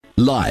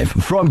Live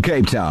from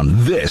Cape Town,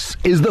 this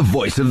is the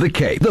Voice of the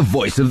Cape. The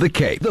Voice of the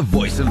Cape. The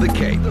Voice of the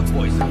Cape. The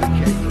Voice of the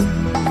Cape.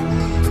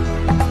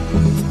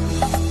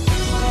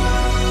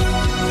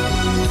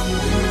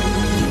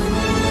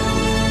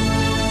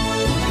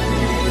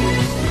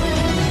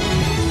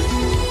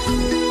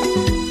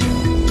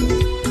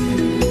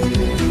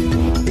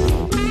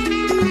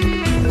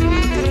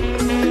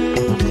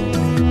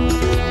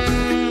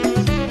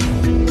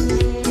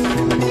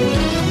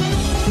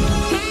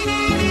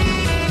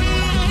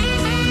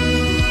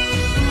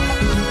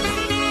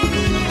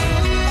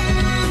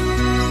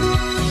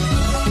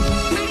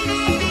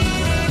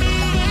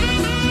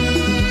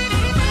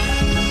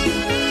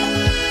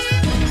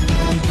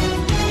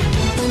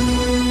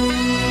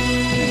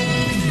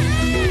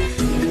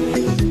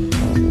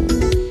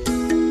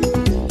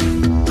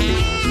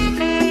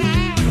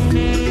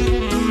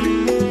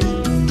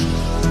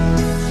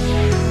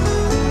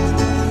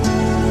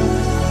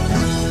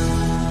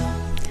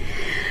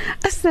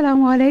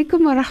 Assalamu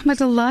alaikum wa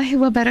rahmatullahi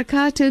wa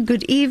barakatuh.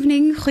 Good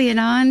evening,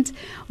 Goeienaand,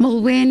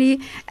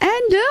 Mulweni,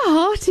 and a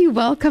hearty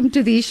welcome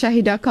to the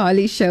Shahida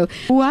Kali Show.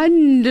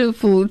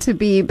 Wonderful to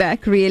be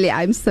back, really.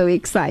 I'm so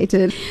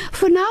excited.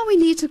 For now, we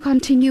need to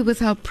continue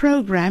with our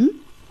program.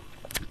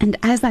 And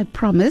as I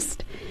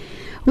promised,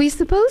 we're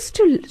supposed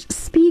to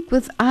speak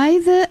with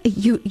either,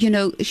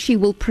 she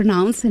will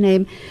pronounce her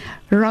name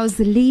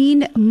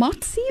Roseline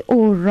Motsi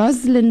or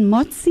Roseline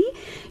Motsi.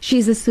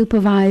 She's a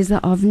supervisor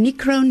of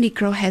Nicro.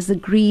 Nicro has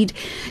agreed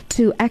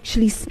to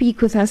actually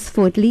speak with us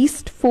for at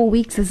least 4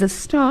 weeks as a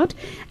start,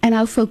 and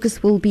our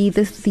focus will be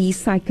the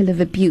cycle of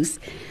abuse.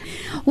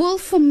 Well,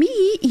 for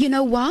me,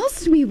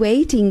 whilst we're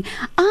waiting,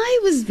 I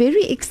was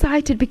very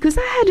excited because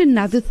I had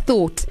another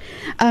thought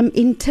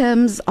in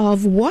terms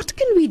of what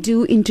can we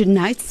do in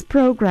tonight's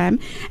program,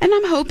 and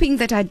I'm hoping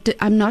that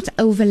I'm not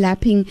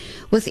overlapping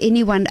with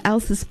anyone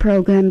else's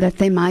program that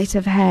they might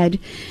have had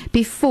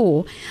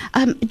before.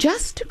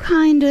 Just to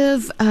kind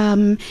of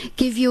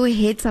give you a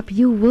heads up,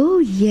 you will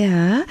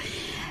hear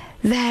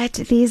that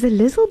there's a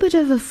little bit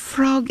of a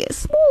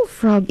small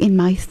frog in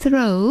my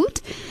throat,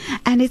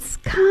 and it's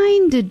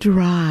kind of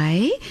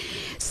dry.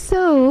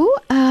 So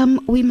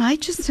we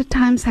might just at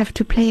times have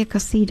to play a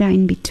qasida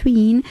in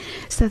between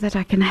so that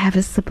I can have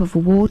a sip of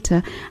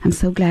water. I'm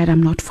so glad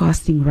I'm not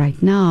fasting right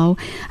now,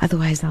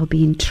 otherwise I'll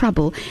be in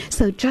trouble.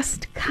 So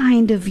just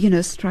kind of,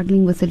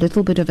 struggling with a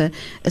little bit of a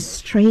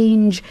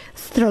strange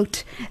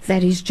throat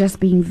that is just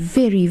being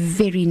very,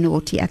 very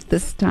naughty at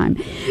this time.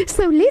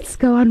 So let's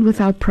go on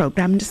with our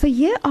program. So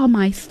here are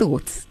my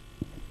thoughts.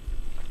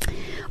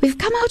 We've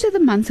come out of the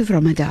month of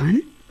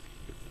Ramadan,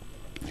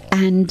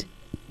 and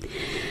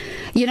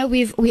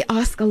we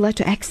ask Allah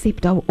to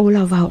accept all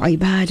of our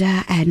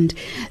ibadah, and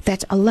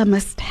that Allah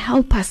must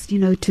help us,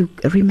 to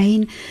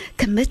remain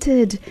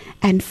committed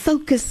and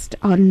focused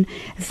on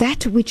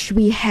that which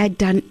we had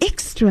done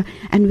extra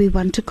and we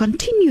want to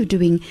continue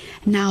doing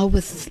now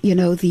with,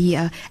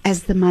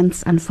 as the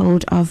months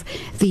unfold of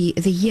the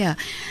year.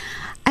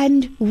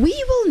 And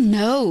we will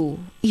know,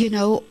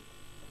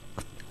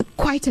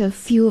 quite a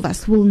few of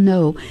us will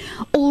know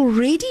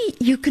already.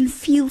 You can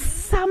feel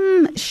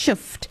some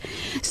shift.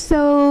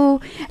 So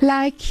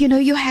like,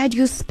 you had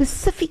your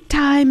specific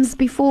times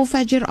before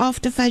Fajr,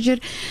 after Fajr,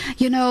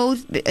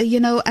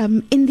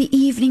 in the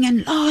evening,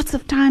 and lots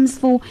of times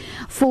for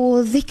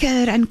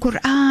dhikr and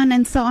Quran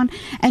and so on.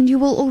 And you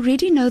will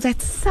already know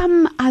that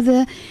some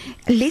other,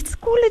 let's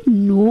call it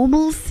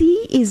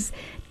normalcy, is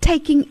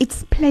taking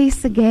its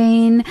place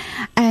again.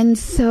 And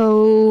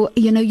so,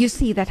 you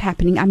see that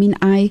happening. I mean,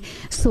 I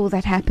saw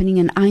that happening,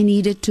 and I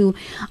needed to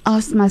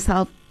ask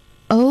myself,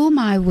 oh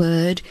my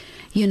word,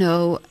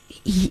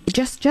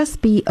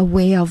 just be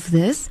aware of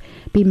this,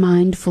 be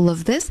mindful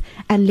of this,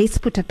 and let's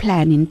put a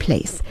plan in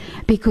place.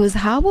 Because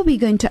how are we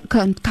going to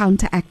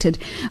counteract it?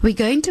 We're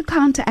going to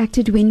counteract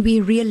it when we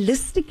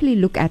realistically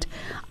look at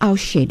our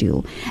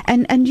schedule.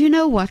 And you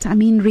know what? I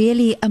mean,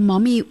 really, a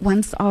mommy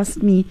once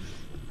asked me,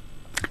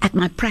 at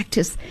my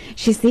practice,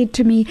 she said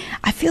to me,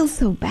 I feel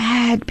so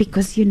bad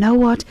because you know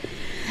what,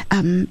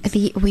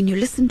 when you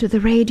listen to the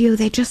radio,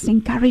 they're just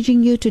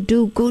encouraging you to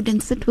do good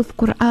and sit with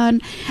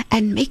Quran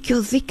and make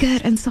your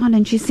dhikr and so on.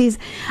 And she says,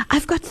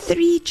 I've got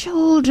 3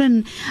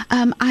 children,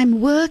 I'm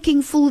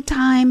working full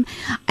time,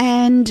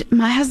 and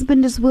my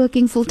husband is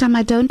working full time,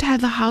 I don't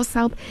have a house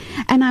help,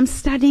 and I'm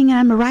studying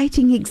and I'm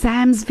writing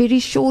exams very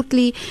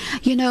shortly,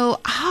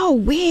 how,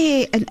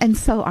 where, and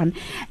so on.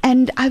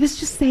 And I was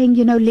just saying,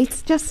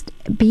 let's just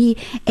be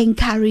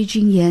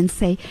encouraging here and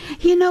say,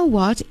 you know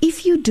what,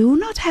 if you do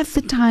not have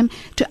the time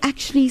to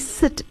actually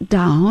sit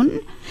down,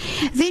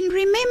 then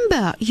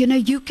remember,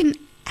 you can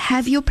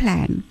have your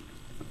plan.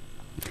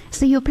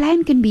 So your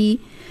plan can be,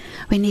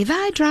 whenever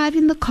I drive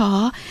in the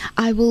car,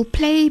 I will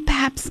play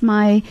perhaps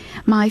my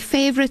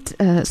favorite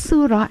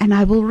surah, and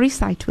I will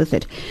recite with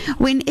it.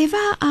 Whenever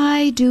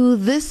I do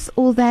this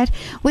or that,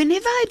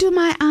 whenever I do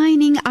my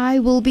ironing, I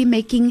will be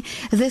making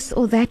this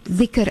or that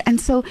dhikr.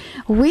 And so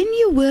when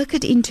you work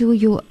it into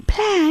your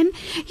plan,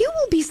 you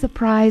will be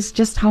surprised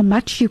just how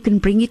much you can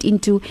bring it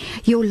into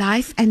your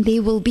life, and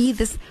there will be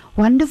this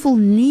wonderful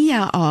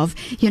niyyah of,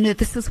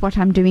 this is what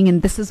I'm doing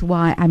and this is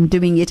why I'm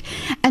doing it.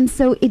 And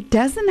so it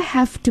doesn't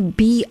have to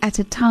be at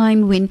a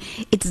time when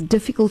it's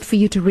difficult for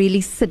you to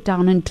really sit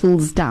down and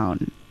tools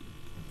down.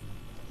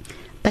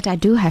 But I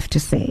do have to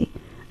say,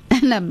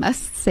 and I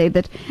must say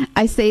that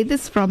I say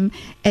this from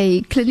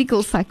a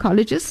clinical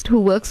psychologist who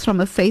works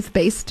from a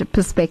faith-based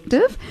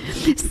perspective.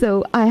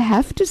 So I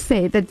have to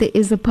say that there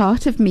is a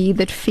part of me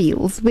that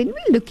feels, when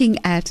we're looking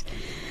at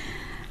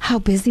how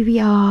busy we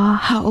are,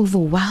 how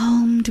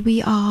overwhelmed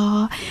we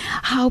are,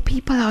 how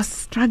people are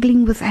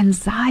struggling with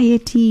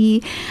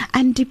anxiety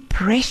and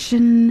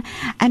depression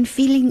and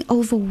feeling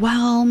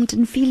overwhelmed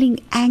and feeling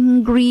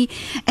angry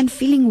and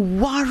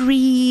feeling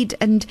worried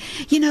and,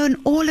 and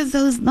all of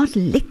those not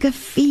liquor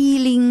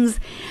feelings,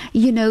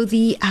 then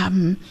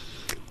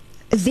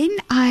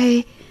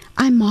I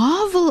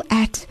marvel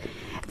at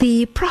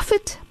the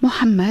Prophet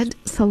Muhammad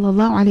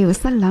sallallahu alaihi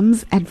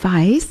wasallam's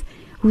advice,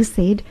 who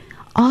said,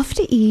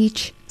 after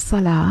each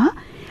salah,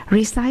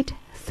 recite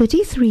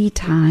 33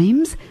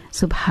 times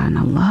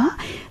Subhanallah,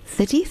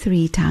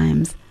 33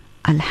 times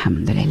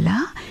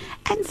Alhamdulillah,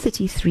 and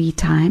 33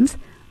 times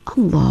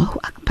Allahu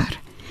Akbar.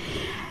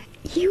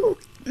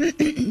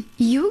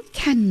 You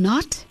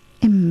cannot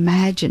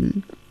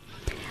imagine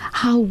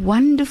how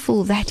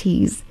wonderful that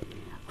is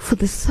for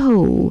the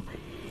soul,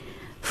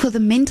 for the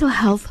mental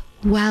health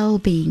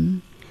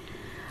well-being,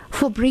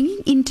 for bringing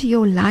into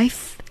your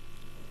life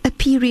a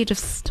period of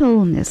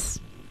stillness,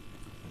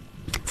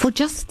 for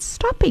just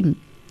stopping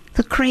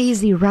the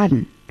crazy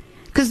run,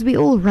 because we're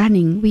all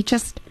running, we're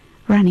just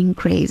running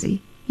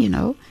crazy,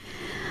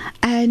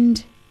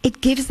 and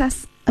it gives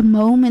us a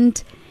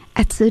moment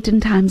at certain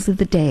times of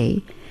the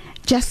day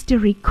just to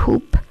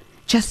recoup,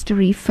 just to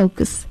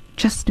refocus,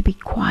 just to be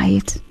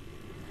quiet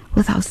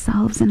with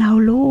ourselves and our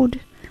Lord.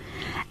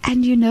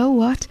 And you know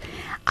what?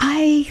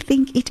 I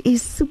think it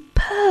is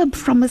superb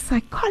from a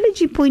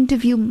psychology point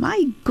of view.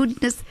 My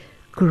goodness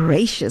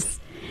gracious.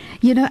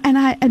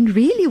 And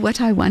really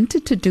what I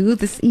wanted to do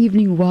this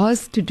evening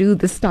was to do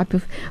this type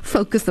of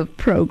focus of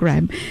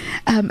program.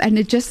 And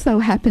it just so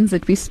happens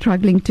that we're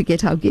struggling to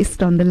get our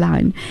guest on the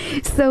line.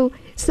 So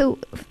the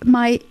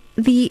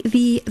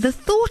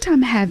thought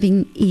I'm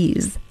having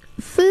is,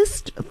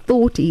 first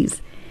thought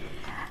is,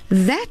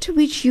 that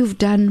which you've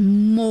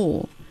done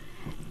more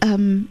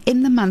in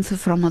the month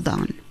of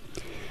Ramadan.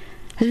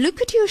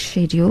 Look at your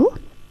schedule.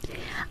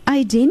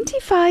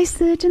 Identify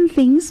certain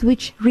things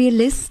which,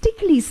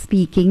 realistically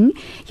speaking,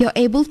 you're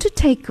able to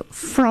take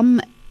from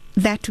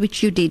that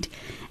which you did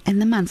in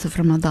the month of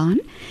Ramadan.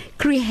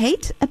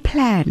 Create a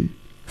plan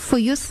for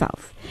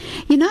yourself.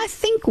 I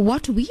think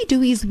what we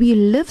do is we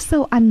live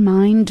so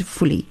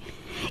unmindfully.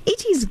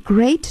 It is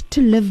great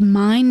to live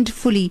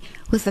mindfully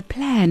with a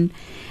plan,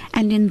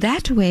 and in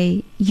that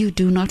way you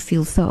do not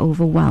feel so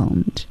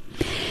overwhelmed.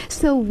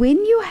 So when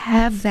you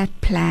have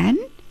that plan,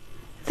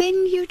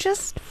 then you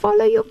just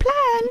follow your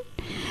plan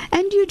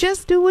and you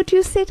just do what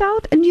you set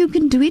out, and you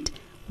can do it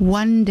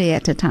one day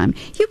at a time.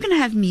 You can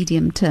have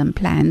medium-term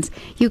plans,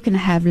 you can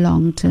have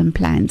long-term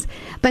plans,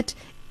 but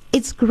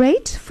it's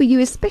great for you,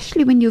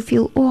 especially when you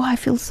feel, I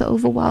feel so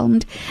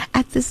overwhelmed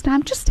at this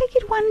time. Just take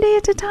it one day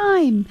at a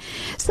time.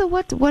 So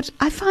what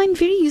I find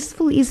very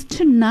useful is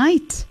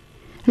tonight,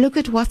 look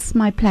at what's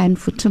my plan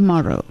for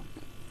tomorrow.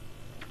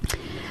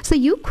 So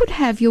you could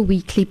have your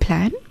weekly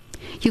plan,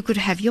 you could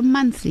have your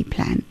monthly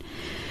plan.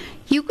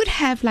 You could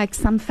have, like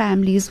some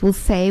families will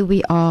say,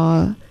 we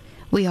are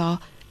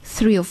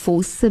 3 or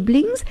 4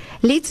 siblings.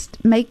 Let's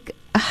make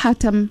a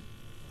khatam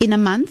in a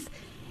month.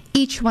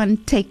 Each one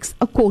takes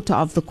a quarter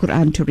of the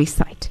Quran to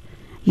recite.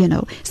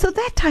 So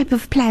that type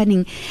of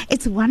planning,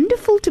 it's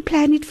wonderful to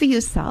plan it for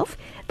yourself,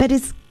 but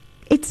it's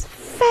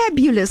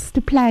fabulous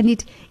to plan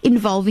it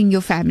involving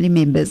your family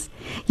members.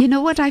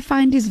 What I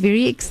find is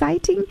very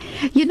exciting?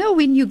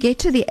 When you get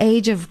to the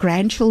age of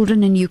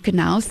grandchildren and you can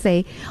now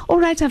say, all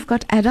right, I've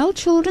got adult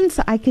children,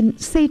 so I can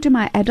say to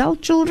my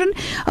adult children,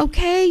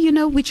 okay,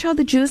 which are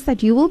the juz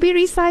that you will be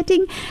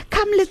reciting?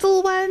 Come,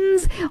 little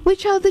ones,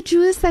 which are the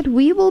juz that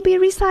we will be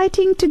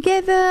reciting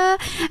together?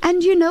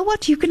 And you know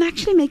what? You can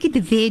actually make it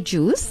their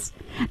juz.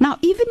 Now,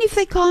 even if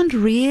they can't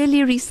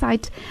really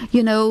recite,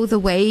 the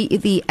way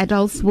the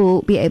adults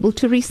will be able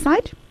to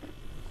recite,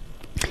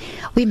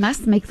 we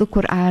must make the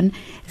Quran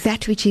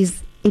that which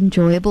is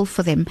enjoyable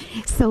for them.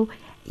 So,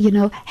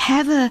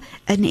 have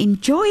an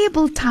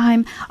enjoyable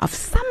time of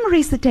some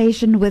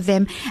recitation with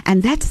them,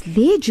 and that's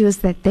their juz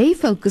that they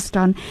focused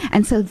on,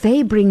 and so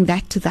they bring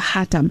that to the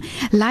khatam.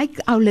 Like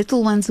our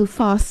little ones who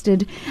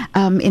fasted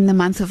in the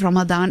month of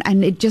Ramadan,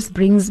 and it just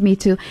brings me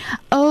to,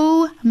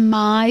 oh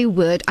my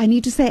word, I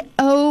need to say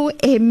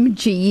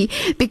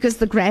OMG, because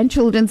the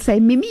grandchildren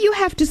say, Mimi, you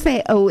have to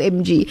say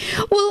OMG.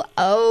 Well,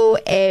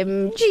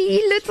 OMG,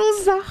 little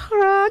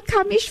Zahra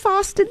Kamish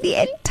fasted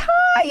the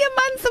entire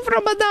month of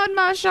Ramadan,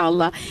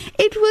 mashallah.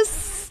 It was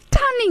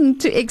stunning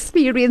to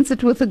experience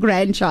it with a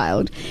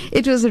grandchild.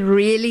 It was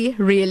really,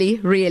 really,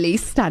 really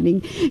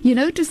stunning, you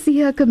know, to see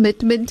her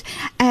commitment.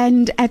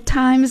 And at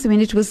times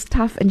when it was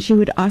tough and she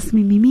would ask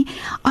me, Mimi,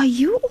 are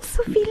you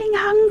also feeling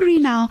hungry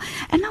now?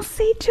 And I'll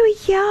say to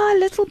her, yeah, a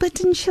little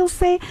bit. And she'll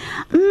say,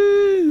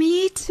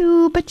 me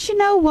too. But you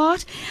know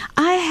what?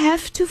 I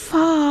have to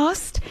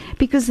fast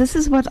because this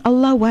is what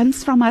Allah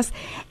wants from us.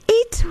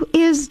 It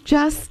is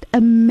just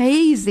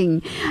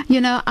amazing.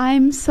 You know,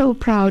 I'm so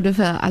proud of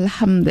her,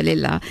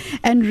 alhamdulillah.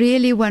 And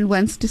really one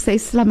wants to say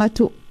salama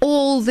to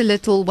all the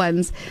little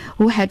ones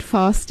who had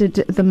fasted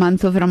the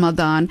month of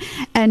Ramadan.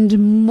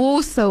 And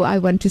more so, I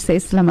want to say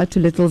salama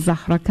to little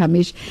Zahra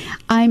Kamish.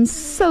 I'm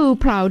so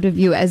proud of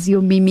you as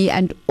your Mimi,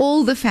 and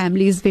all the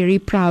family is very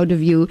proud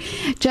of you.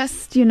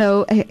 Just, you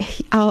know,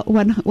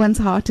 one's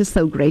heart is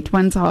so great.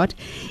 One's heart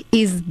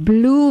is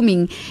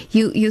blooming.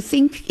 You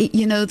think,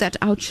 you know, that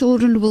our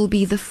children will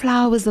be the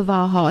flowers of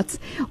our hearts.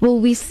 Well,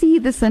 we see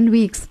this and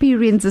we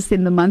experience this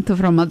in the month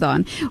of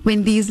Ramadan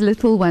when these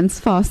little ones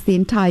fast the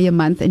entire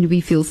month, and we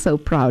feel so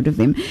proud of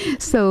them.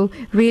 So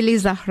really,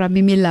 Zahra,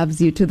 Mimi loves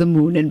you to the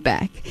moon and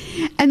back.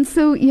 And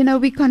so, you know,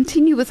 we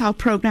continue with our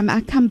program. I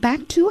come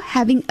back to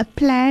having a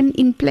plan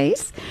in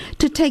place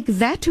to take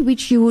that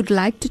which you would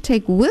like to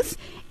take with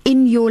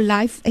in your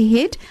life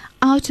ahead,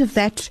 out of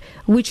that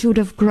which would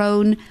have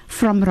grown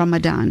from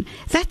Ramadan.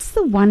 That's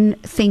the one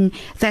thing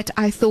that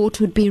I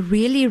thought would be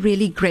really,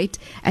 really great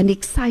and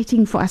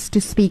exciting for us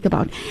to speak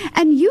about.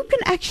 And you can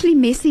actually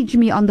message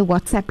me on the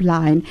WhatsApp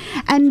line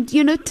and,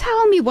 you know,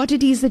 tell me what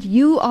it is that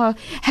you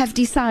have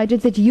decided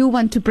that you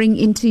want to bring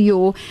into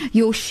your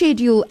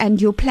schedule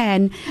and your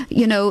plan,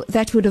 you know,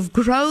 that would have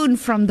grown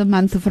from the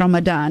month of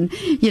Ramadan,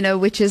 you know,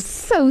 which is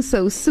so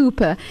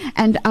super.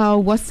 And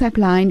our WhatsApp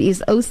line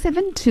is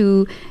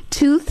 072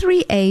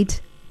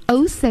 238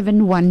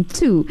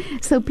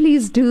 0712. So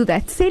please do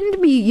that. Send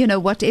me, you know,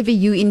 whatever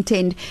you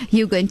intend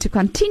you're going to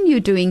continue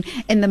doing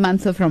in the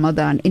month of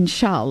Ramadan,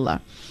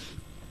 inshallah.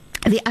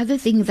 The other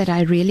thing that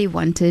I really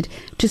wanted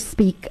to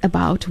speak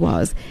about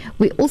was,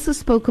 we also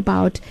spoke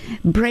about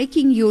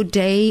breaking your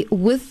day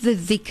with the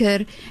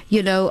dhikr,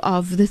 you know,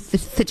 of the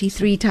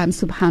 33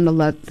 times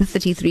subhanallah, the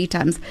 33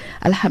 times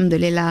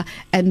alhamdulillah,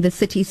 and the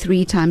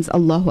 33 times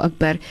Allahu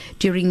Akbar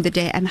during the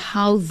day, and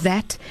how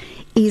that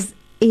is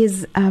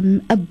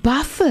a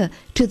buffer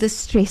to the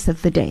stress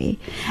of the day,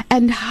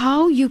 and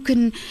how you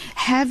can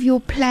have your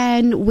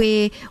plan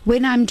where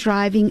when I'm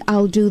driving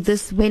I'll do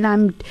this, when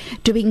I'm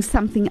doing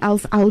something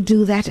else I'll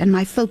do that, and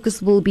my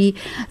focus will be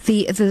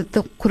the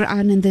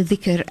Quran and the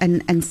dhikr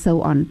and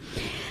so on.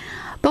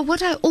 But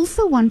what I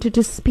also wanted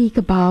to speak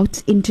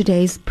about in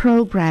today's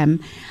program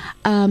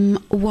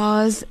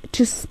was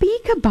to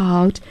speak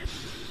about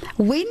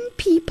when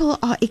people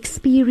are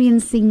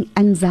experiencing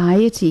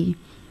anxiety,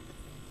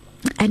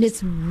 and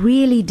it's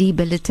really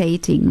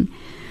debilitating.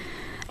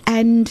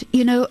 And,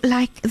 you know,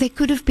 like they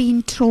could have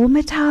been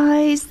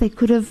traumatized, they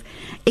could have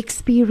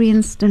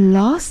experienced a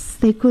loss,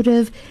 they could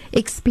have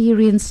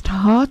experienced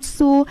heart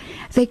sore,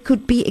 they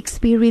could be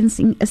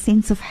experiencing a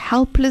sense of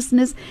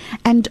helplessness.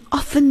 And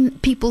often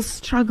people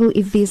struggle,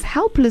 if there's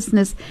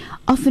helplessness,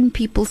 often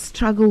people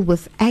struggle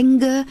with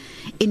anger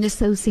in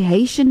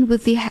association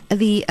with the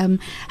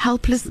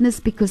helplessness,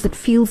 because it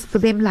feels for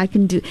them like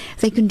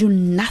they can do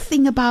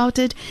nothing about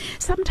it.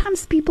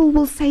 Sometimes people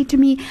will say to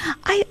me,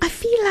 I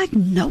feel like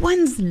no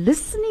one's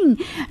listening,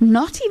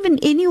 not even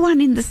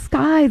anyone in the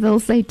sky, they'll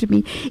say to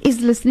me,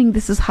 is listening.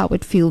 This is how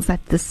it feels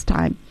at this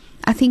time.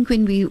 I think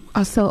when we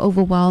are so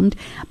overwhelmed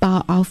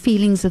by our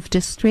feelings of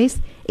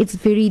distress, it's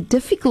very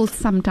difficult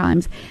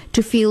sometimes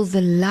to feel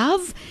the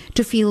love,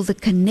 to feel the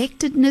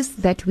connectedness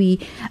that we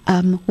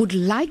would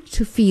like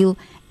to feel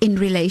in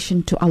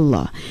relation to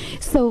Allah.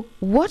 So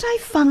what I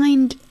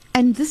find,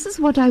 and this is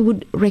what I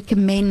would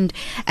recommend,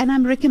 and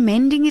I'm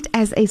recommending it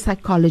as a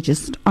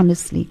psychologist,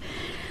 honestly.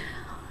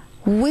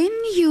 When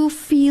you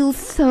feel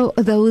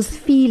those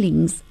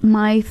feelings,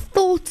 my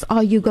thoughts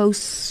are, you go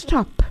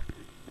stop.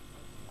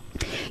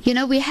 You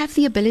know, we have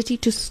the ability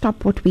to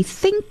stop what we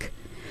think,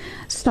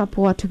 stop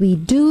what we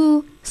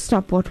do,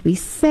 stop what we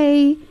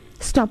say,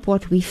 stop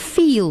what we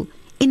feel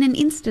in an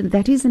instant.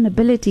 That is an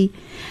ability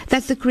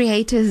that the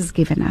Creator has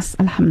given us,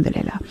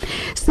 alhamdulillah.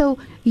 So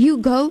you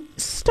go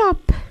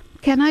stop.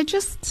 Can I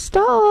just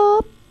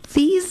stop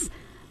these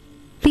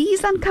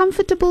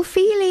uncomfortable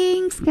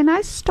feelings? Can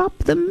I stop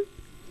them?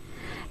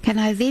 Can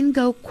I then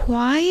go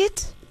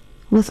quiet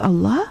with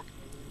Allah?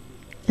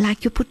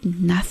 Like you put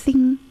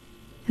nothing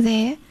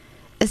there,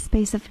 a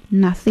space of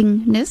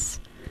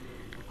nothingness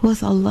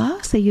with Allah.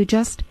 So you're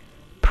just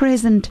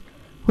present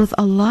with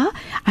Allah.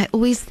 I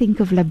always think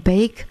of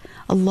labbaik,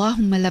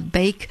 Allahumma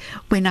labbaik,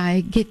 when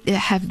I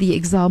have the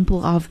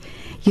example of,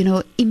 you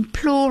know,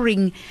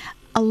 imploring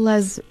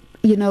Allah's,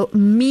 you know,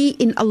 me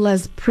in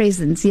Allah's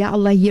presence. Ya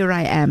Allah, here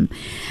I am.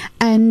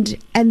 And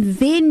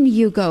then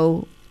you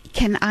go,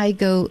 can I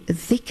go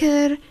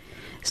dhikr,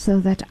 so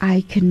that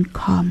I can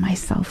calm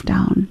myself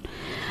down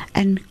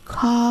and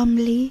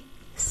calmly,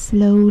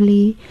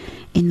 slowly,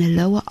 in a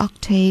lower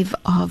octave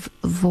of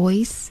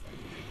voice,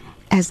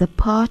 as a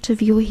part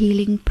of your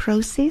healing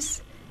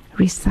process,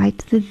 recite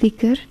the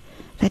dhikr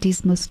that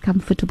is most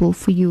comfortable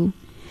for you.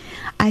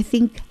 I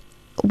think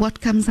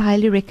what comes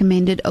highly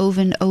recommended over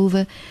and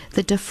over,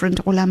 the different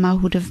ulama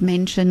would have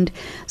mentioned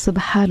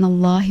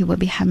Subhanallah wa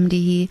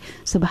bihamdihi,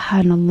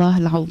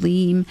 Subhanallah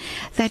al-Azim.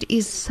 That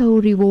is so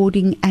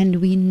rewarding, and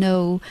we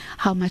know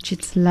how much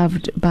it's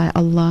loved by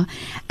Allah,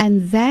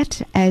 and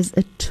that as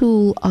a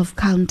tool of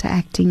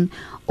counteracting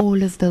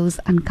all of those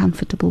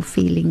uncomfortable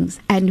feelings.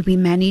 And we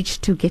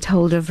managed to get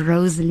hold of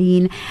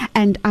Roseline,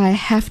 and I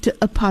have to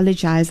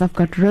apologize. I've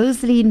got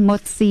Roseline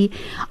Motsi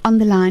on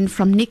the line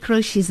from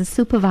Nicro. She's a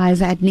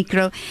supervisor at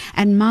Nicro,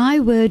 and my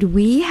word,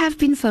 we have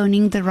been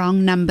phoning the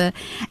wrong number,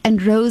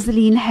 and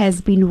Roseline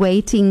has been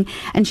waiting,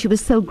 and she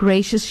was so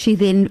gracious. She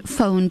then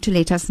phoned to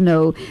let us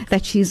know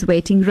that she's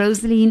waiting.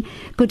 Roseline,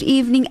 good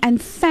evening,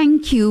 and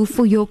thank you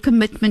for your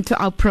commitment to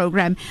our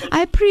program.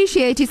 I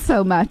appreciate it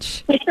so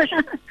much.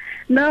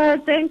 No,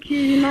 thank you.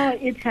 You know,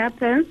 it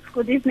happens.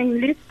 Good evening,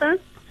 listeners.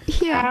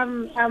 Yeah.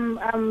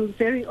 I'm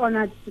very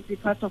honored to be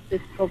part of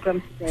this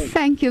program today.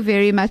 Thank you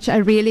very much. I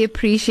really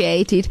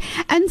appreciate it.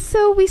 And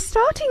so we're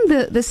starting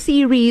the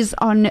series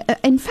on,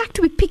 in fact,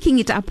 we're picking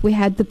it up. We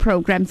had the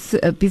program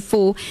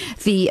before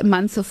the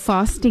month of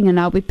fasting, and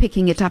now we're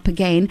picking it up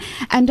again.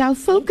 And our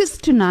focus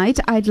tonight,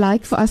 I'd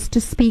like for us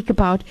to speak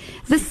about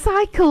the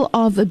cycle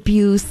of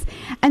abuse.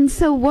 And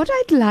so what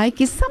I'd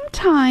like is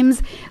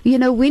sometimes, you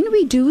know, when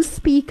we do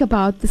speak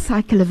about the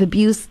cycle of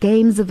abuse,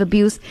 games of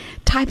abuse,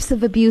 types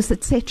of abuse,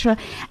 etc.,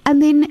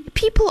 and then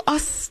people are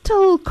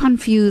still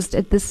confused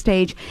at this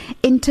stage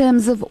in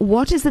terms of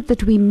what is it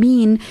that we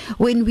mean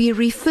when we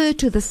refer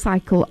to the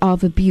cycle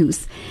of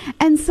abuse.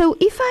 And so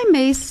if I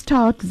may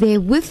start there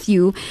with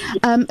you,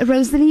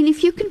 Roseline,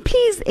 if you can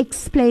please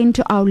explain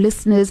to our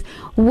listeners,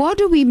 what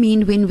do we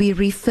mean when we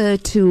refer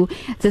to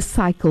the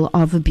cycle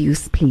of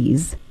abuse,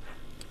 please?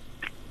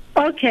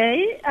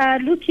 Okay,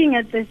 looking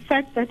at the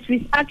fact that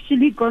we've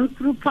actually gone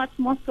through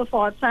most of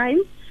our time,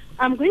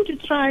 I'm going to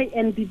try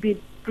and be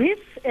brief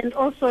and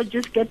also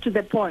just get to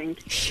the point.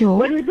 Sure.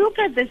 When we look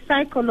at the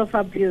cycle of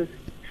abuse,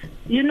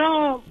 you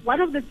know,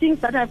 one of the things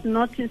that I've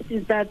noticed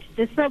is that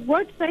the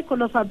word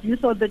cycle of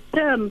abuse, or the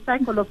term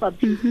cycle of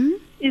abuse,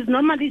 is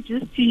normally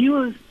just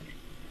used,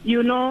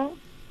 you know,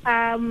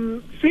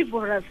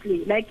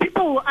 frivolously. Like,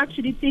 people will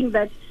actually think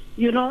that,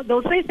 you know,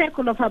 they'll say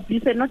cycle of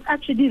abuse and not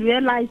actually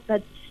realize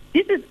that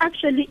this is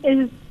actually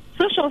a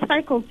social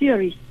cycle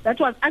theory that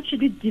was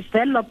actually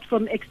developed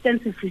from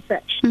extensive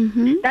research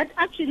that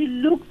actually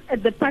looks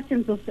at the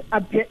patterns of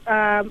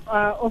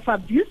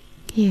abuse,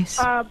 yes,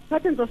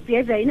 patterns of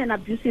behavior in an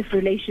abusive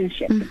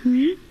relationship.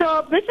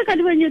 So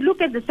basically, when you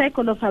look at the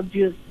cycle of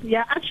abuse, you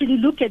actually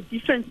look at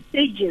different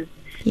stages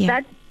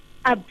that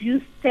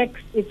abuse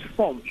takes its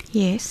form.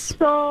 Yes.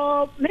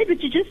 So maybe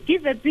to just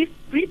give a brief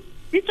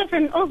bit of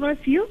an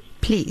overview.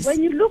 Please.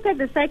 When you look at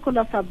the cycle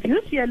of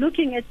abuse, you're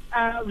looking at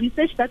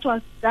research that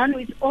was done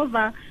with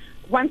over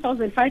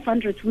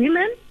 1,500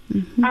 women,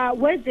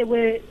 where they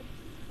were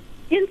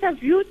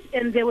interviewed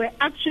and they were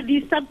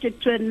actually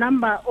subject to a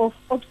number of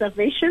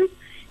observations.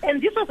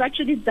 And this was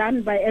actually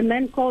done by a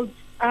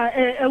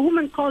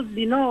woman called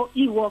Lino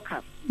E.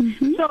 Walker.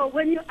 So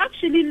when you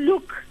actually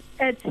look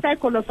at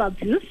cycle of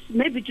abuse,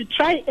 maybe to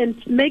try and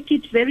make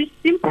it very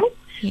simple,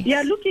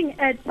 you're looking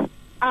at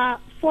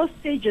 4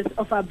 stages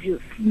of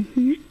abuse.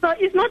 So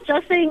it's not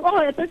just saying,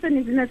 oh, a person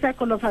is in a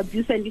cycle of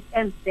abuse and it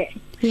ends there.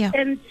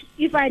 And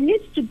if I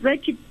need to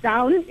break it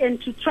down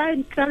and to try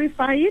and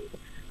clarify it,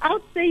 I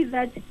would say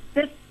that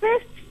the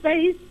first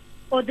phase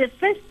or the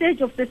first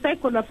stage of the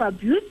cycle of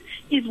abuse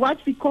is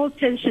what we call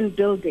tension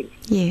building.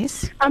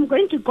 Yes. I'm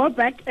going to go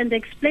back and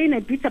explain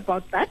a bit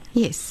about that.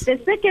 Yes. The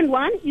second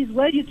one is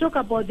where you talk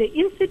about the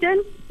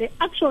incident, the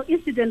actual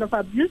incident of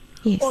abuse,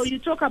 or you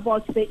talk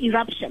about the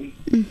eruption.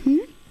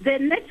 The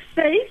next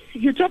phase,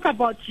 you talk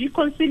about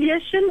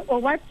reconciliation, or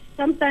what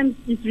sometimes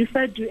is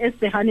referred to as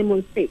the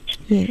honeymoon stage.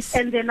 Yes.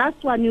 And the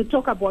last one, you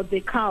talk about the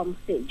calm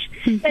stage.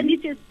 And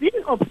it has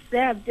been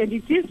observed and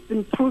it has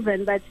been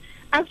proven that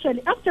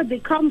actually after the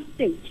calm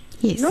stage,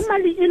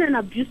 normally in an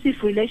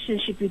abusive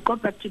relationship, you go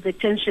back to the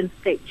tension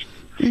stage.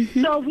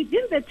 So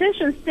within the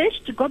tension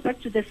stage, to go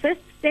back to the first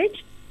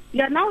stage,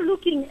 you are now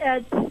looking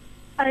at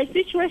a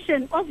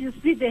situation.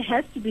 Obviously, there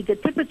has to be the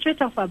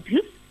perpetrator of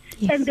abuse,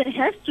 and there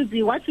has to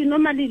be what we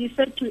normally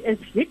refer to as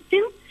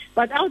victims,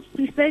 but I would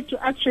prefer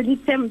to actually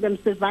term them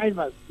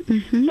survivors.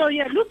 So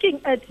you're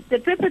looking at the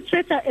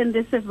perpetrator and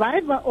the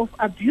survivor of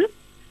abuse,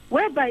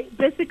 whereby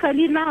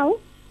basically now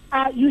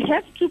you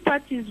have two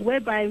parties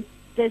whereby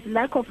there's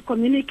lack of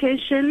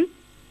communication,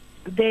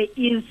 there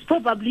is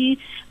probably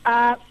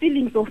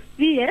feelings of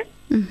fear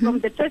from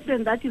the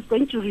person that is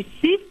going to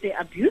receive the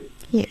abuse.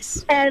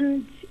 Yes.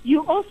 And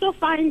you also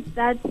find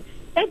that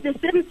at the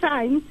same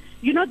time,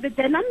 you know, the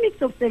dynamics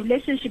of the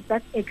relationship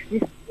that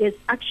exists is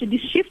actually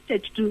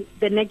shifted to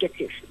the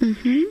negative.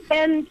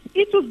 And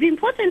it would be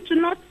important to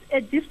note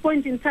at this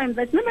point in time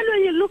that normally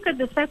when you look at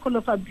the cycle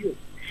of abuse,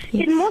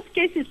 in most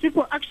cases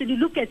people actually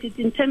look at it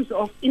in terms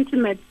of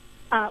intimate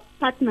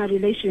partner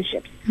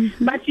relationships.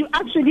 But you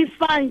actually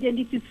find, and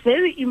it is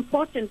very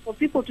important for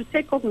people to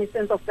take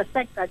cognizance of the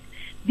fact that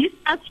this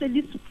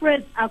actually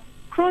spreads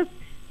across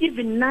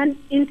even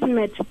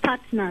non-intimate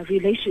partner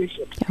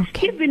relationships.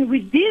 Okay. Even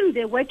within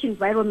the work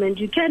environment,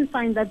 you can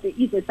find that there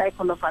is a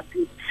cycle of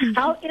abuse.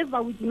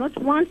 However, we do not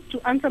want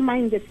to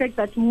undermine the fact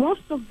that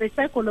most of the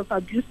cycle of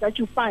abuse that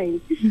you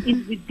find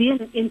is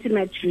within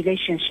intimate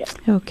relationships.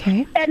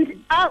 Okay.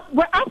 And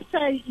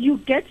after you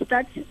get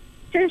that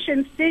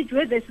tension stage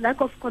where there's lack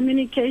of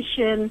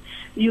communication,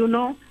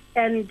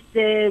 and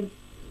the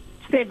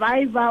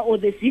survivor or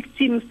the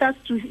victim starts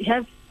to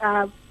have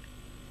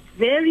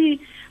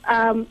very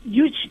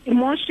huge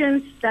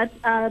emotions that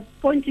are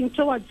pointing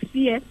towards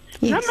fear.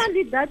 Yes.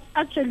 Normally that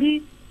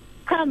actually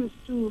comes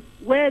to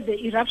where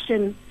the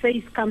eruption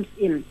phase comes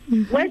in,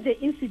 where the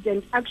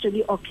incident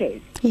actually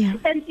occurs. Yeah.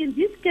 And in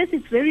this case,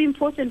 it's very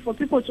important for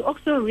people to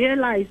also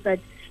realize that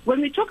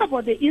when we talk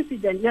about the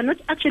incident, we are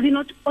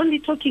not only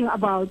talking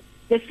about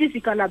the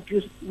physical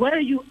abuse, where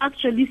you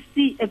actually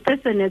see a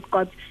person has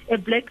got a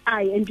black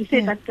eye and you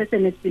say that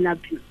person has been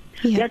abused.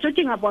 Yeah. We are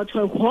talking about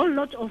a whole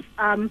lot of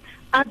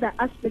other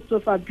aspects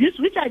of abuse,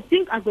 which I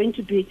think are going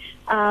to be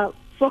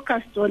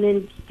focused on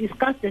and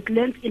discussed at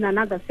length in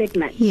another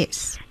segment.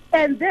 Yes.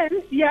 And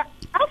then,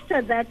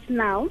 after that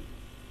now,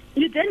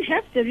 you then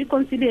have the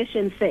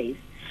reconciliation phase.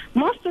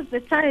 Most of the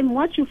time,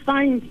 what you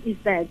find is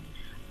that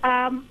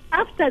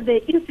after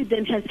the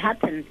incident has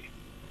happened,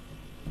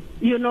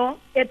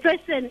 a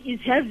person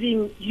is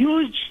having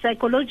huge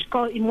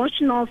psychological,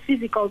 emotional,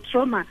 physical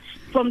trauma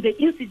from the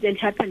incident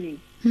happening.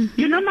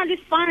 You normally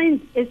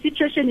find a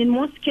situation in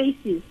most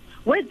cases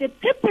where the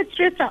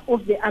perpetrator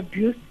of the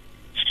abuse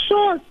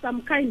shows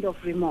some kind of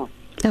remorse.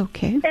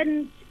 Okay.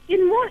 And in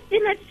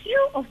a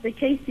few of the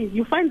cases,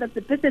 you find that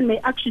the person may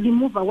actually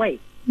move away.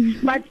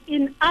 But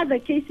in other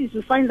cases,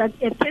 you find that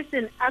a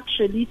person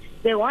actually,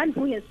 the one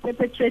who has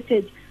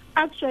perpetrated,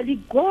 actually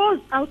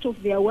goes out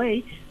of their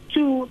way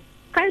to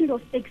kind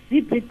of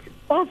exhibit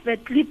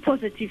overtly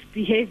positive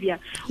behavior,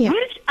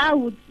 which I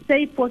would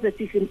say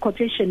positive in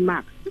quotation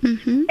marks.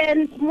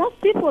 And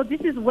most people, this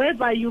is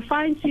whereby you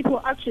find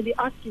people actually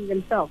asking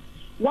themselves,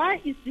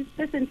 why is this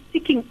person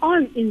sticking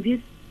on in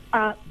this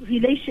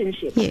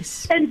relationship?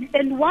 Yes.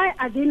 And why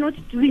are they not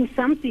doing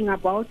something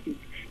about it?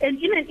 And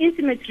in an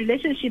intimate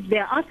relationship, they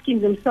are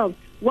asking themselves,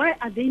 why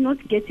are they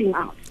not getting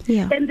out?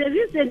 Yeah. And the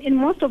reason in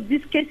most of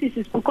these cases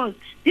is because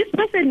this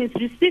person is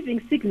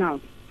receiving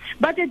signals.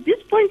 But at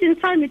this point in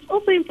time, it's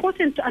also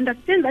important to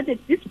understand that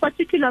at this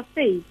particular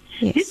phase,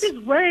 this is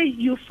where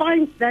you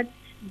find that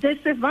the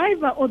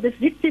survivor or the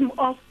victim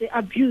of the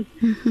abuse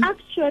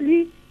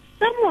actually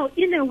somehow,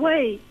 in a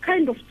way,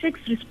 kind of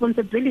takes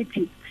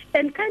responsibility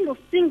and kind of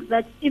thinks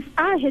that if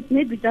I had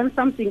maybe done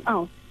something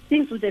else,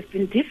 things would have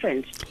been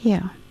different.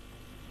 Yeah.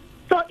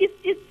 So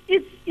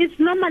it's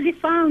normally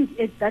found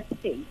at that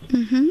stage.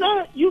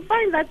 So you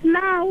find that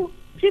now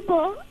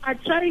people are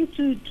trying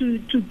to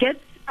get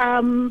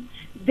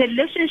the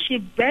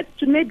relationship back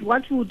to maybe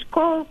what we would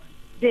call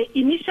the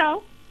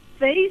initial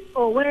phase,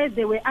 or where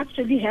they were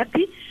actually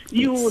happy.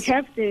 You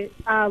have the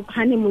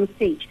honeymoon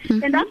stage.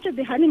 And after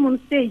the honeymoon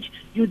stage,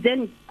 you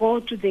then go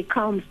to the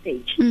calm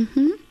stage.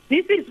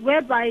 This is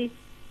whereby,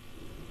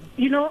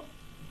 the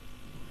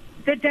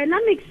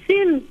dynamics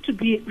seem to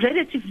be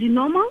relatively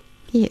normal,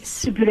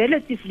 to be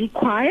relatively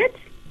quiet.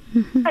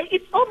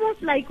 It's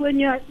almost like when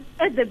you're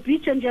at the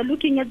beach and you're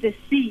looking at the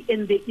sea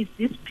and there is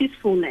this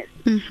peacefulness.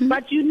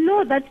 But you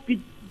know that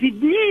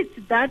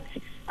beneath that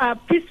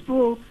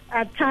peaceful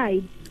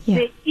tide,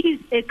 there is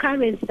a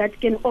current that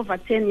can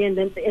overturn you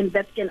and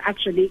that can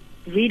actually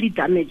really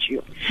damage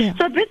you.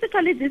 So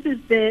basically, this is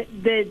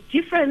the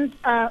different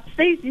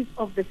phases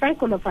of the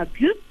cycle of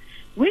abuse,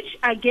 which,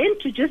 again,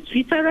 to just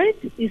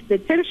reiterate, is the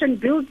tension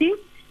building,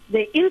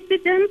 the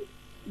incident,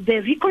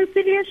 the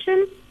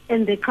reconciliation,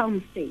 and the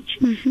calm stage.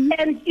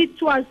 And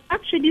it was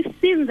actually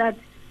seen that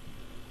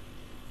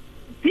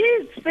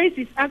these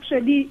phases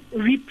actually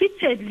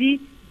repeatedly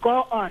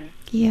go on.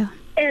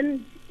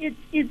 And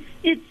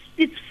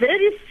it's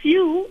very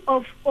few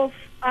of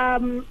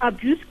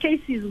abuse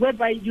cases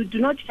whereby you do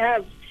not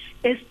have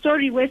a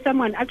story where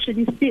someone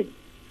actually sits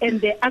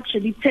and they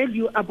actually tell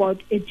you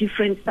about a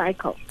different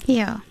cycle.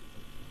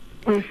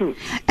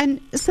 And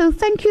so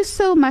thank you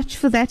so much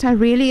for that. I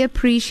really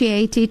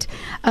appreciate it.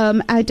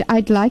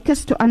 I'd like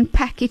us to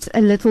unpack it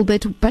a little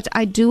bit, but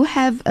I do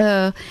have,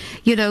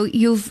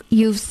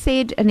 you've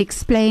said and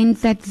explained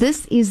that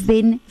this is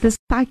then the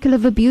cycle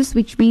of abuse,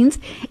 which means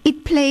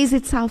it plays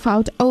itself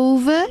out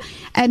over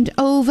and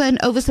over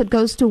and over. So it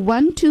goes to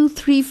 1, 2,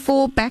 3,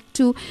 4, back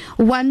to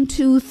 1,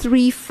 2,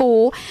 3,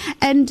 4.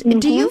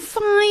 And do you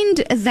find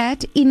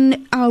that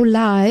in our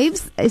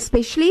lives,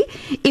 especially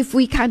if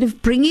we kind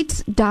of bring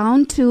it down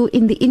down to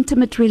in the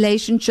intimate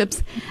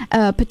relationships,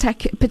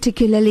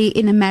 particularly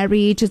in a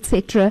marriage,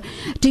 etc.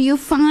 Do you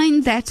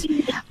find that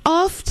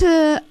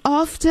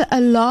after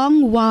a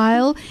long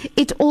while,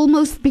 it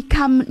almost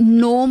become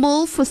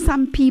normal for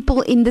some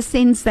people, in the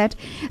sense that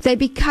they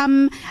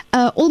become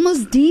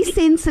almost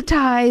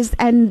desensitized,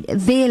 and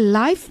their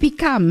life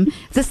become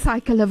the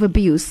cycle of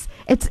abuse?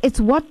 It's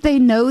what they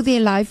know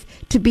their life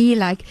to be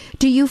like.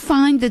 Do you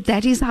find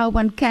that is how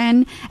one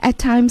can at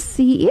times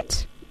see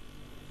it?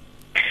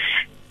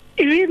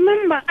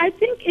 Remember, I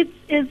think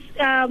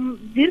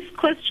this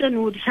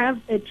question would have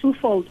a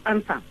twofold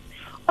answer.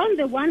 On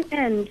the one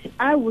end,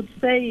 I would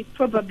say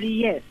probably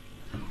yes.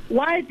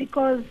 Why?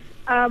 Because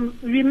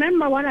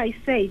remember what I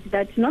said,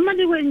 that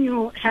normally when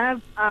you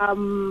have a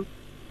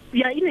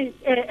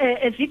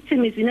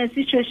victim is in a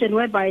situation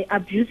whereby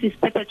abuse is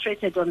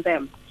perpetrated on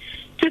them,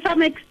 to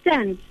some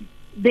extent,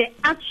 they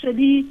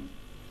actually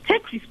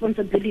take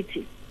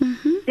responsibility.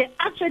 Mm-hmm. They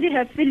actually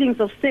have feelings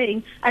of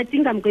saying, I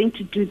think I'm going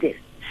to do this.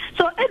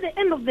 So at the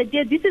end of the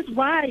day, this is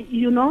why,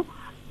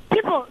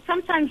 people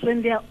sometimes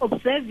when they are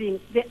observing,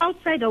 the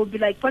outsider will be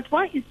like, but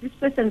why is this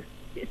person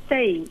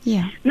staying?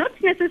 Yeah. Not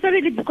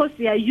necessarily because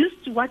they are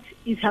used to what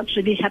is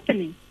actually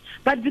happening,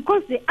 but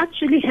because they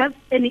actually have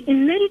an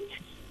innate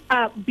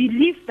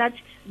belief that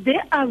they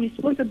are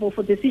responsible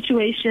for the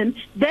situation,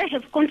 they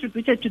have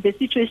contributed to the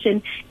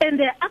situation, and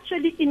they're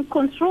actually in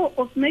control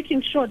of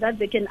making sure that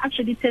they can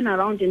actually turn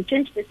around and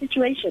change the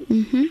situation,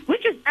 mm-hmm.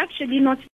 which is actually not